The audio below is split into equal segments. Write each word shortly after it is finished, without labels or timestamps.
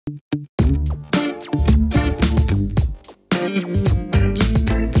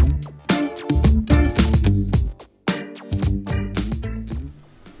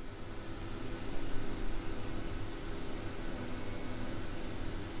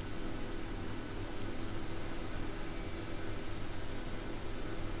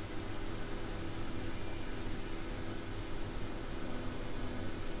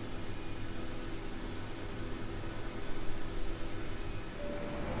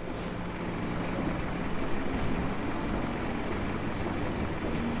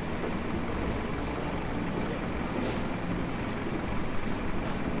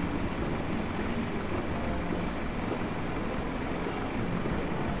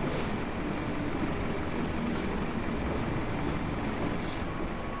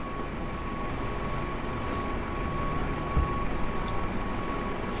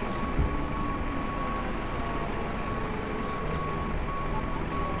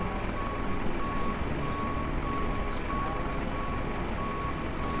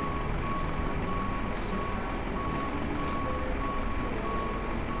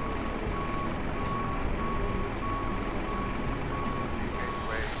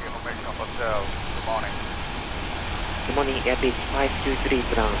Good morning, Orbx 523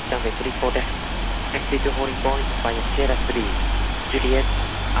 ground, runway 34 left. Taxi to holding point by Terra 3, Juliet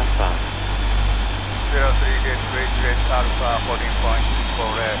Alpha. Terra 3 gateway, Juliet Alpha, holding point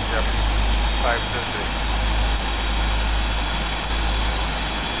for HF 523.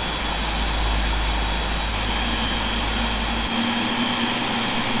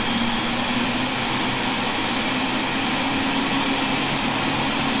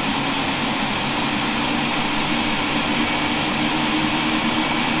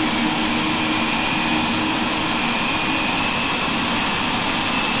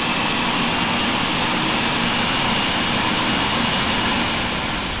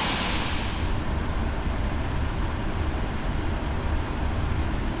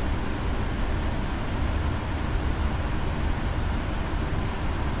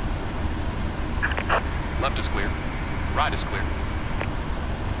 Left is clear. Right is clear.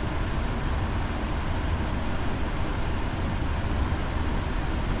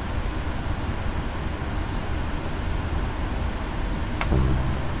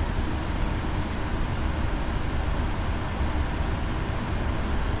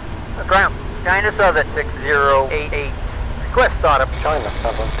 Ground, China Southern 6088. Request startup. China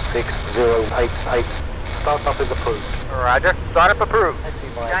 76088. Startup is approved. Roger. Startup approved.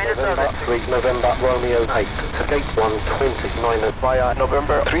 China November 3 November Romeo 8 to gate 129 via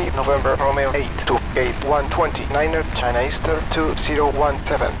November 3 November Romeo 8 to gate 129 China Eastern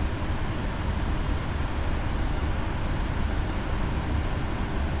 2017.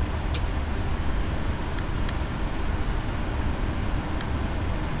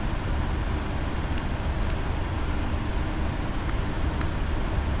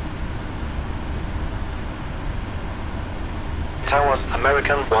 Tower,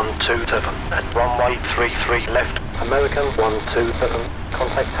 American 127 at runway 33 left. American 127,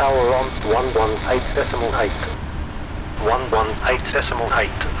 contact tower on 118.8.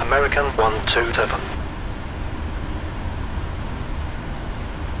 118.8, American 127.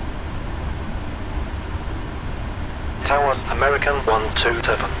 Tower, American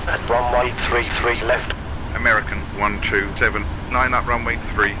 127 at runway 33 left. American 127, line up runway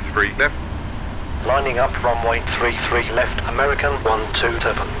 33 left. Lining up runway 33 left, American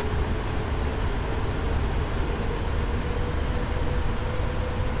 127.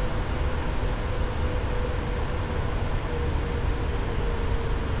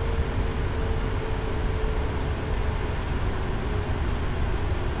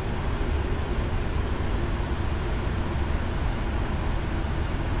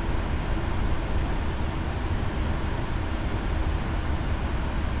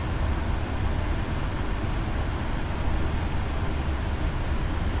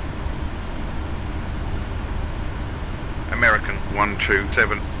 American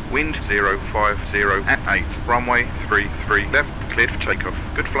 127, wind 050 at 8, runway 33 left, cleared for takeoff.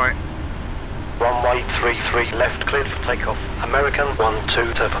 Good flight. Runway 33 left, cleared for takeoff. American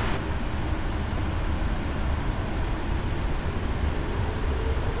 127.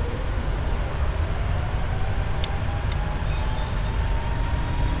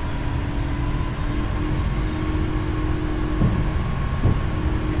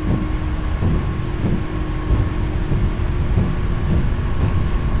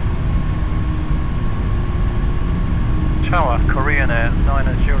 Tower, Korean Air 9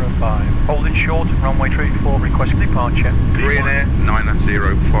 905. Holding short, runway 34, requesting departure. Korean Air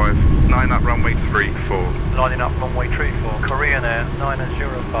 905, line up runway 34. Lining up runway 34, Korean Air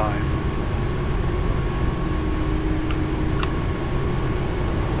 905.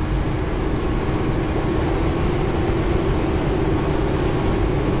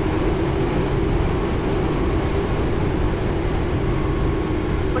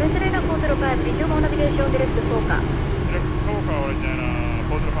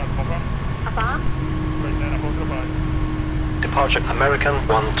 Departure American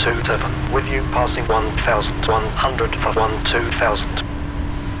 127, with you passing 1,100 for 12,000.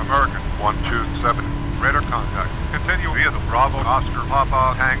 American 127, radar contact. Continue via the Bravo Oscar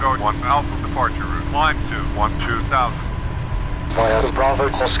Papa Tango 1 Alpha departure route. Climb to 12,000. Via the Bravo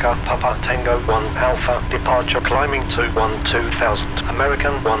Oscar Papa Tango 1 Alpha departure climbing to 12,000.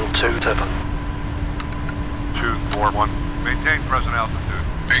 American 127. 241. Maintain present altitude.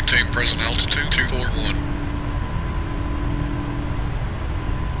 Maintain present altitude 241.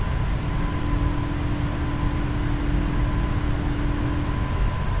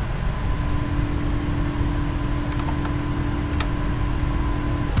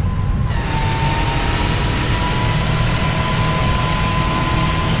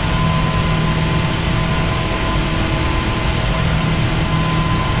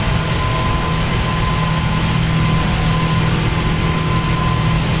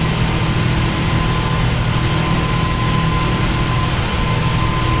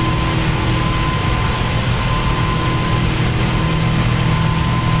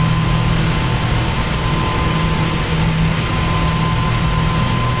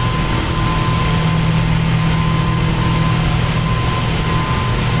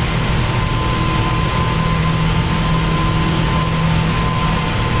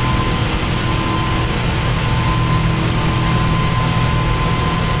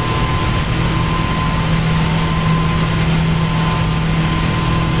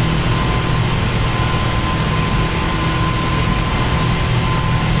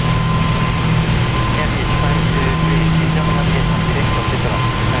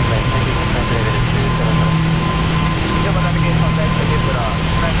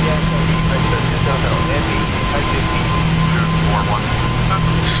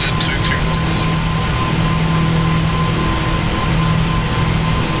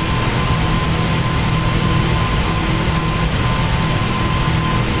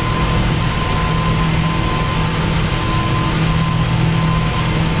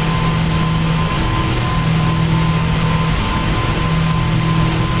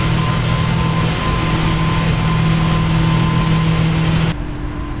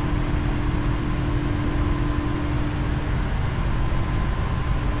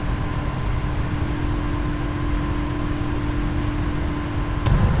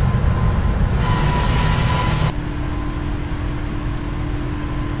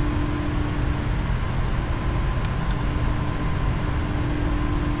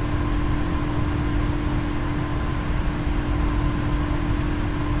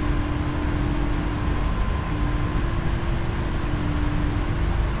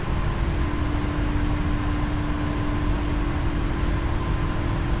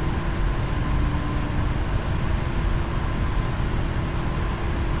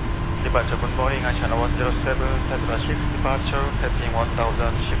 Departure Good morning, Incheon 107, Terra 6 departure, heading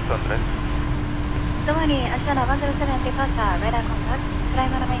 1600. Good morning, Incheon 107 departure, radar contact,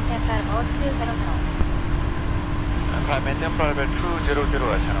 climb and maintain flight 200. Climb maintain flight 200,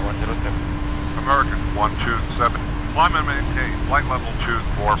 Incheon 107. American 127, climb and maintain flight level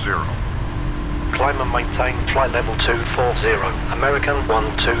 240. Climb and maintain flight level 240, American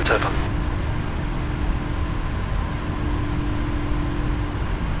 127.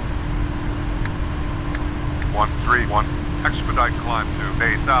 131, expedite climb to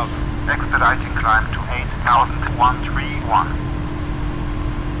 8,000. Expediting climb to 8,000, 131.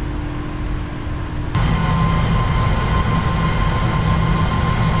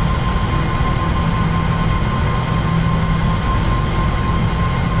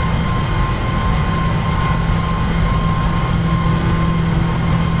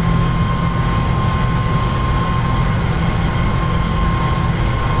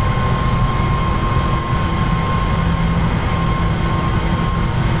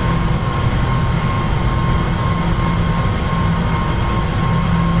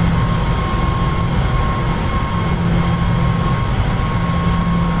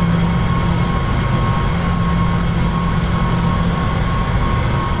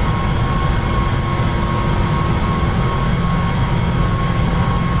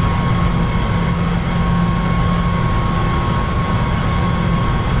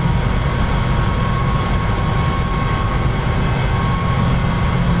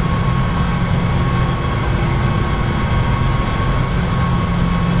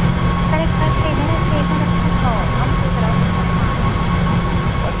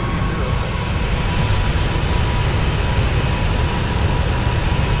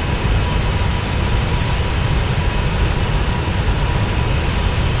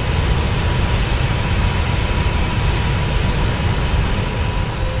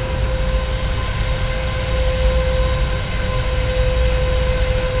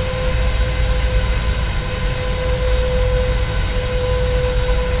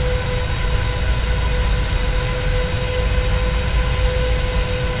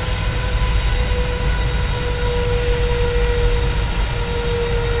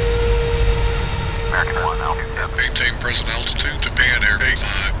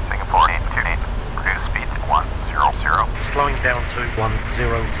 down to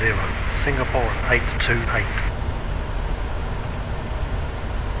 100, Singapore 828.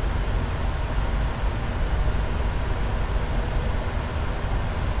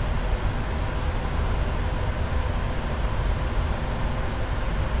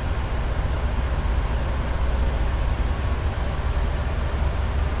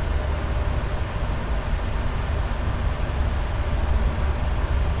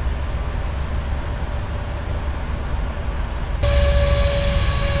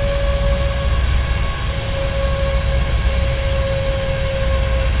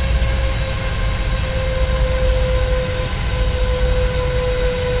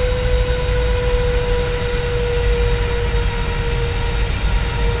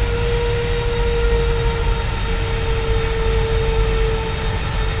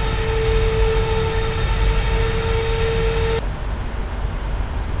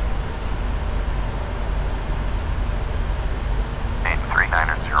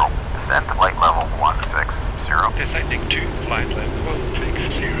 Descending to flight level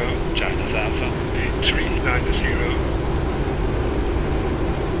 160, China Alpha 390.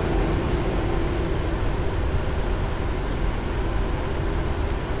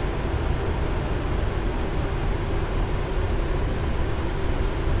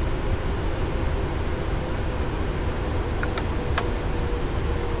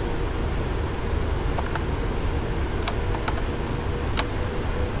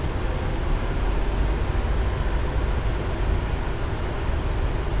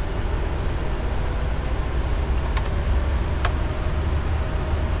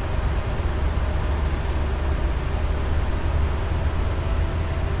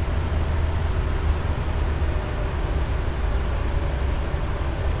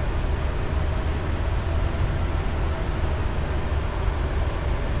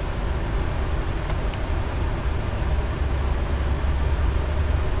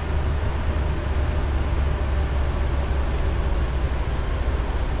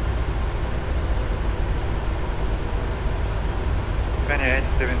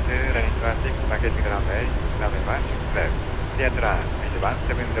 HF1 range traffic, package runway left, Terra, HF1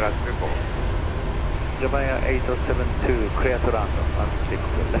 to 4. Filmora 8072, clear to land on 16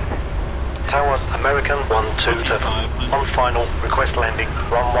 left. Tower, American 127. On final, request landing,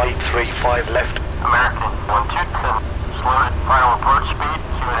 runway 35 left. American 127, slowed final approach speed,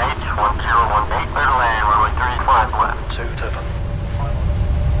 QNH 1018, clear to land, runway 35 left. 27.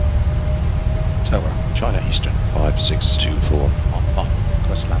 Tower, China Eastern 5624, on final,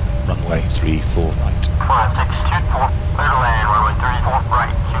 request landing, runway 34 right. 5624, clear to land, runway 34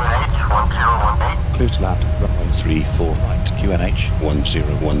 right, QNH 1018. Clear to land, runway 34 right, QNH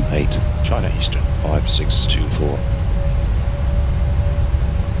 1018, China Eastern 5624.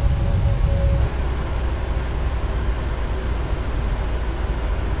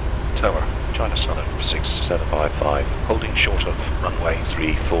 Tower, China Southern 6755, holding short of runway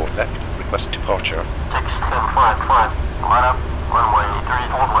 34 left, request departure. 6755, line up, runway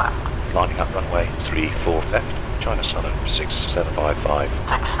 34 left. Lining up runway 34 left, China Southern 6755.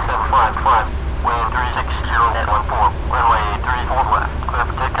 6755, wind 360 at 14, runway 34 left, clear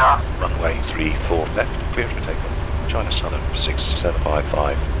for takeoff. Runway 34 left, clear for takeoff, China Southern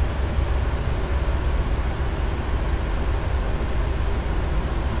 6755.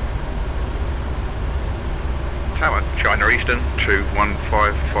 Tower, China Eastern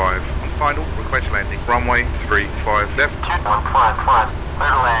 2155. On final, request landing, runway 35 left. 2155,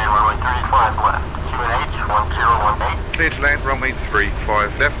 clear to land, runway 35 left. QNH 1018. Clear to land, runway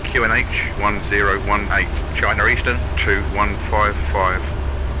 35 left, QNH 1018. China Eastern 2155.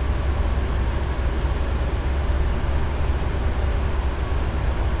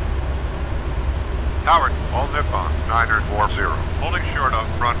 Tower, all Nippon 940. Holding short of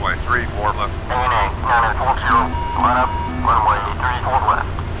runway 34 left. ANA 940, line up, runway 34 left.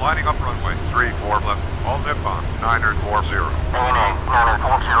 Lining up runway 34 left. All Nippon 940. ANA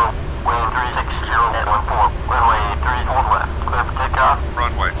 940, wind 360 at 14, runway 34 left, clear for takeoff.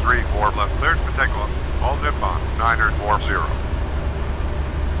 Runway 34 left, cleared for takeoff. All Nippon 940.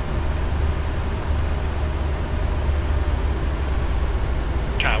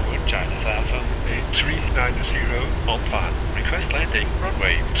 Tower, China Alpha 390, on final, request landing,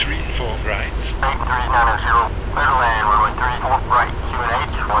 runway 34 right. 8390, clear to land, runway 34 right,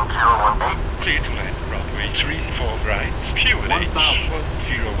 QNH 1018. Clear to land, runway 34 right, QNH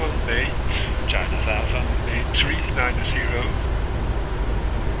 1018, China Alpha 390.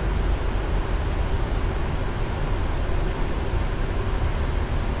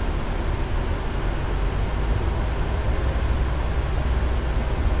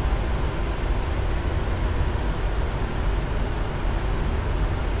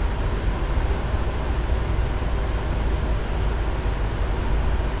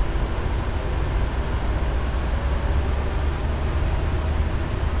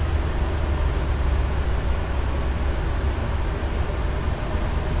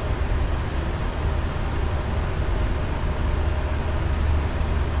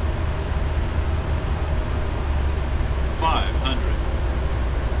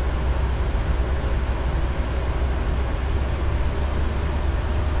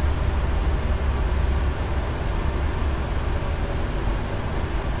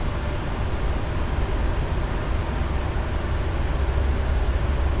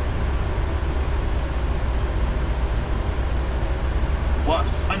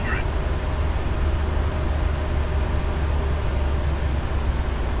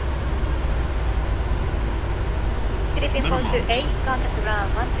 128, contact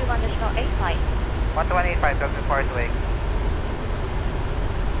ground 121.85. 121.85, Delta Far away.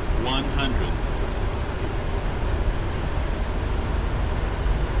 100.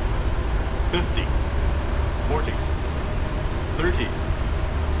 50. 40. 30.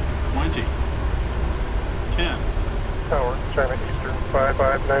 20. 10. Tower, China Eastern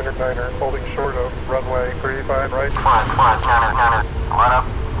 559er, holding short of runway 35 right. 5, counter, line up,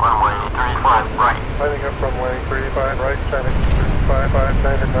 runway 35 right. Lining up runway 35 right, China Eastern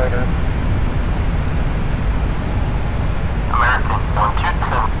 559er. American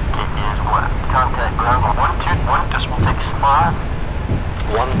 127, GPS west. Contact ground 121.65.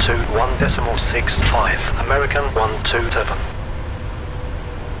 121.65. American 127.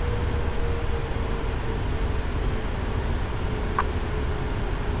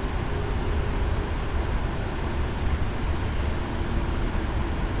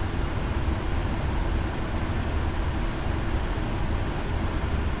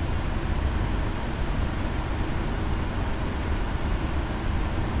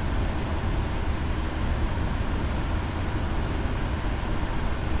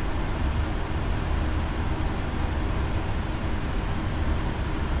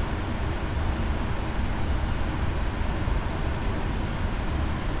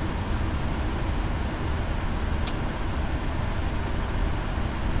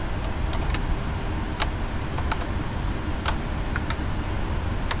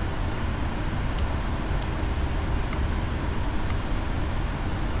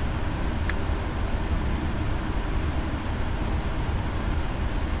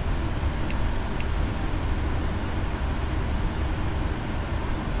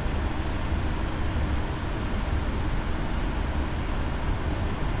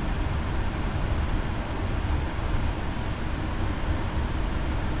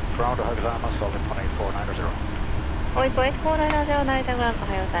 Ground おはようございます。Solid 18490. 18490 ナイターグランドお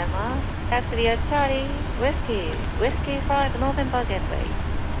はようございます。Taxi via Charlie, Whiskey 5 November Gateway.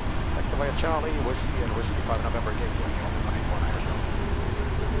 Taxi via Charlie, Whiskey and Whiskey 5 November Gateway, 18490.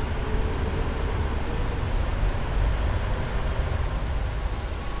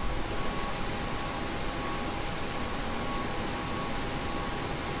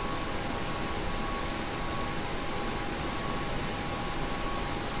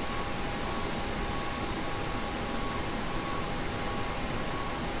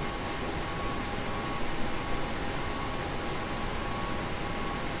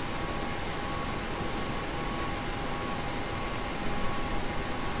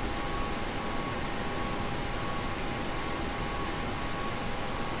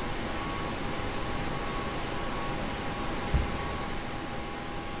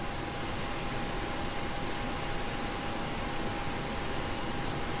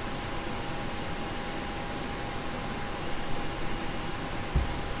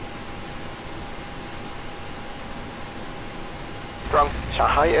 From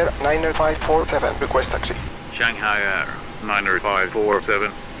Shanghai Air 90547, request taxi. Shanghai Air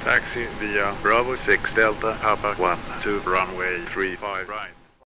 90547, taxi via Bravo 6 Delta Papa 1 to runway 35 right.